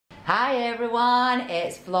Hi everyone,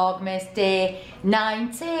 it's Vlogmas day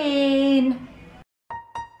 19.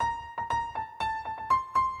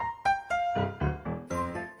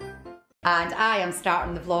 And I am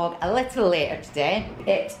starting the vlog a little later today.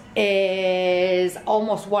 It is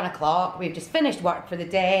almost 1 o'clock. We've just finished work for the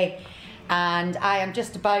day. And I am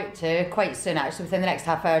just about to, quite soon actually, within the next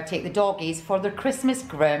half hour, take the doggies for their Christmas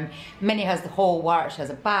groom. Minnie has the whole works, she has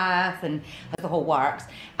a bath and has the whole works.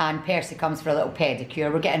 And Percy comes for a little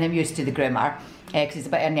pedicure. We're getting him used to the groomer because he's a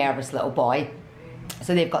bit of a nervous little boy.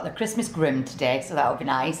 So they've got their Christmas groom today, so that'll be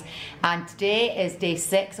nice. And today is day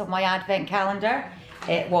 6 of my advent calendar.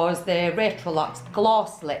 It was the Retrolux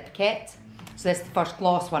gloss lip kit. So this is the first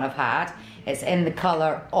gloss one I've had. It's in the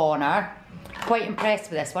colour Honor. Quite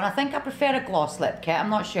impressed with this one. I think I prefer a gloss lip kit,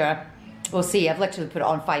 I'm not sure. We'll see, I've literally put it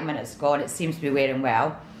on 5 minutes ago and it seems to be wearing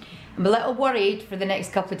well. I'm a little worried for the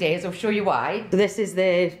next couple of days, I'll show you why. So this is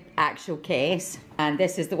the actual case and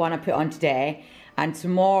this is the one I put on today. And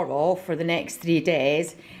tomorrow, for the next 3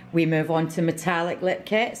 days, we move on to metallic lip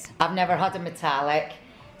kits. I've never had a metallic,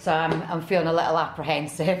 so I'm feeling a little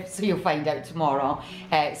apprehensive, so you'll find out tomorrow,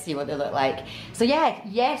 see what they look like. So yeah,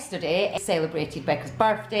 yesterday I celebrated Becca's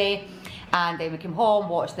birthday, and then we came home,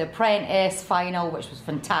 watched The Apprentice final, which was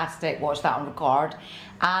fantastic, watched that on record,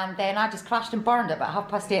 and then I just crashed and burned at about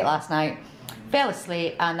 8:30 last night, fell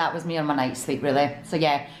asleep, and that was me on my night's sleep really. So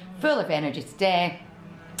yeah, full of energy today.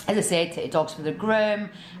 As I said, take the dogs for the groom,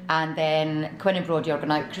 and then Quinn and Brody are going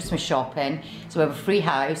out Christmas shopping, so we have a free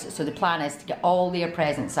house, so the plan is to get all their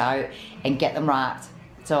presents out and get them wrapped.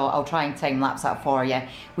 So I'll try and time lapse that for you.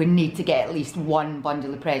 We need to get at least one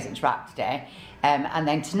bundle of presents wrapped today. And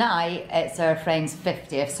then tonight, it's our friend's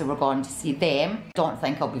 50th, so we're going to see them. Don't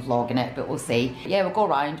think I'll be vlogging it, but we'll see. Yeah, we'll go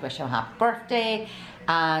around, wish her a happy birthday,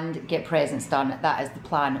 and get presents done. That is the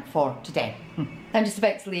plan for today. I'm just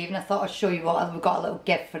about to leave and I thought I'd show you what we've got. A little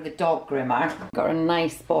gift for the dog groomer. Got a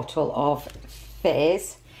nice bottle of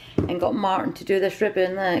fizz and got Martin to do this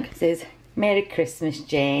ribbon. Look, it says Merry Christmas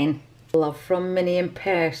Jane. Love from Minnie and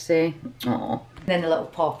Percy. Oh. Then the little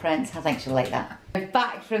paw prints, I think she'll like that. We're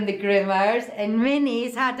back from the groomers and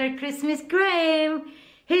Minnie's had her Christmas groom.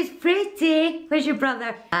 Who's pretty? Where's your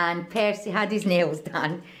brother? And Percy had his nails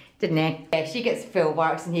done, didn't he? Yeah, she gets full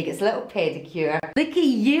works and he gets a little pedicure. Look at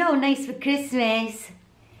you, all nice for Christmas.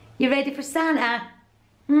 You ready for Santa?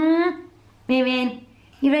 Marianne,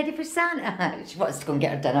 you ready for Santa? She wants to go and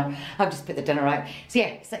get her dinner. I've just put the dinner out. So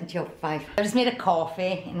yeah, sit until 5. I just made a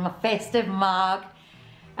coffee in my festive mug.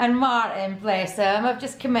 And Martin, bless him, I've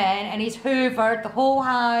just come in and he's hoovered the whole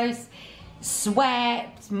house,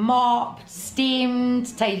 swept, mopped,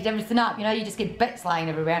 steamed, tidied everything up. You know, you just get bits lying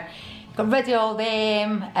everywhere. Got rid of all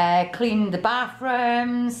them, cleaned the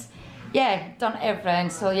bathrooms. Yeah, done everything,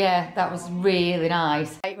 so yeah, that was really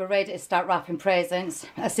nice. Right, we're ready to start wrapping presents.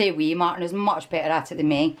 I say we, Martin is much better at it than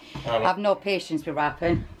me. I have no patience with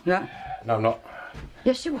wrapping. Yeah? No, I'm not.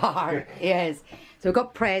 Yes, you are. Yes. So we've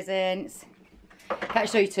got presents. Can't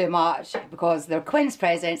show you too much because they're Quinn's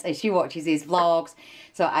presents and she watches these vlogs,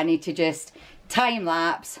 so I need to just time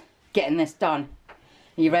lapse getting this done.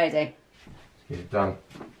 Are you ready? Get it done.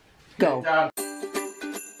 Go. Get it done.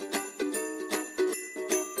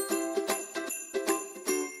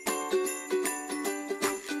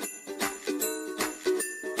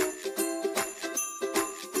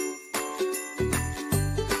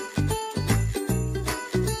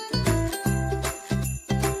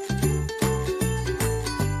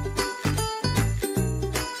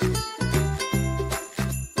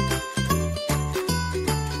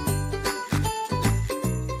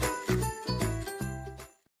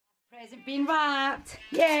 Been wrapped.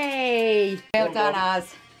 Yay! Well done,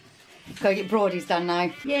 Az. Gotta get Brody's done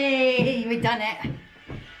now. Yay, we've done it.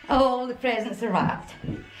 All the presents are wrapped.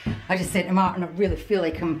 I just said to Martin, I really feel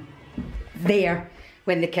like I'm there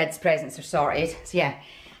when the kids' presents are sorted. So yeah,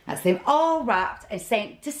 that's them all wrapped and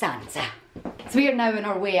sent to Santa. So we are now on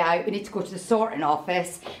our way out. We need to go to the sorting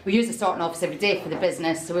office. We use the sorting office every day for the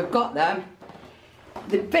business, so we've got them.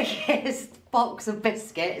 The biggest box of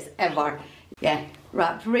biscuits ever. Yeah,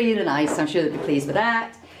 wrapped really nice, I'm sure they'll be pleased with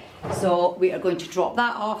that. So we are going to drop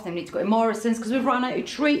that off, then we need to go to Morrison's because we've run out of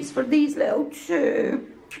treats for these little two.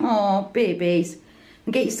 Oh, babies.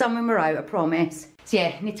 I'll get you some when we're out, I promise. So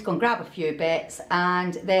yeah, need to go and grab a few bits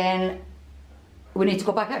and then we need to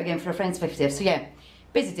go back out again for a friend's 50th. So yeah,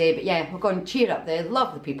 busy day, but yeah, we're going to cheer up the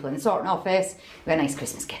lovely people in the sorting office with a nice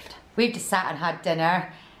Christmas gift. We've just sat and had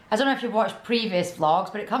dinner I don't know if you've watched previous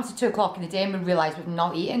vlogs, but it comes to 2 o'clock in the day and we realise we've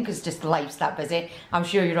not eaten because just life's that busy. I'm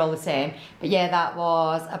sure you're all the same. But yeah, that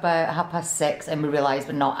was about 6:30 and we realised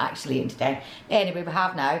we're not actually eating today. Anyway, we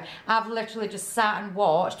have now. I've literally just sat and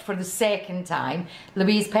watched for the 2nd time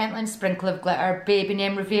Louise Pentland's Sprinkle of Glitter baby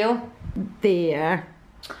name reveal. There.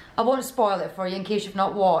 I won't spoil it for you in case you've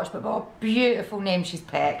not watched, but what a beautiful name she's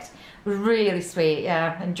picked. Really sweet,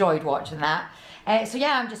 yeah, enjoyed watching that. So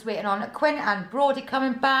yeah, I'm just waiting on Quinn and Brody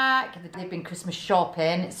coming back. They've been Christmas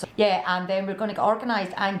shopping. So yeah, and then we're going to get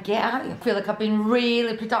organised and get out. I feel like I've been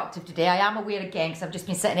really productive today. I am aware again, because I've just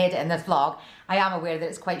been sitting editing this vlog, I am aware that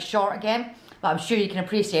it's quite short again. But I'm sure you can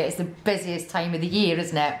appreciate it's the busiest time of the year,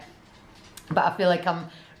 isn't it? But I feel like I'm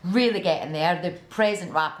really getting there. The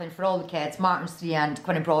present wrapping for all the kids, Martin's 3 and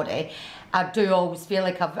Quinn and Brody, I do always feel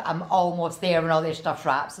like I'm almost there when all their stuff's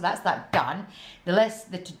wrapped, so that's that done.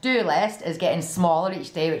 The to-do list is getting smaller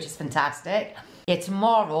each day, which is fantastic. Yeah,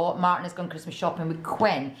 tomorrow Martin is going Christmas shopping with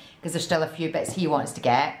Quinn because there's still a few bits he wants to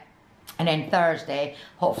get. And then Thursday,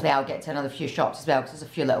 hopefully I'll get to another few shops as well, because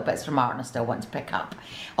there's a few little bits from Martin I still want to pick up.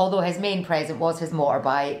 Although his main present was his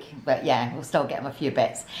motorbike, but yeah, we'll still get him a few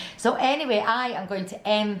bits. So anyway, I am going to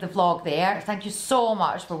end the vlog there. Thank you so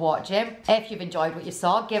much for watching. If you've enjoyed what you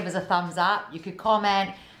saw, give us a thumbs up. You could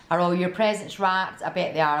comment, are all your presents wrapped? I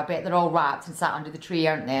bet they are. I bet they're all wrapped and sat under the tree,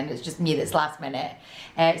 aren't they? And it's just me that's last minute.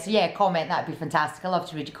 So yeah, comment, that'd be fantastic. I love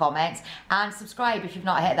to read your comments. And subscribe if you've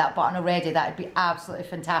not hit that button already. That'd be absolutely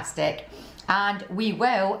fantastic. And we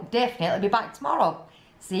will definitely be back tomorrow.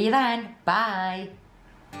 See you then. Bye.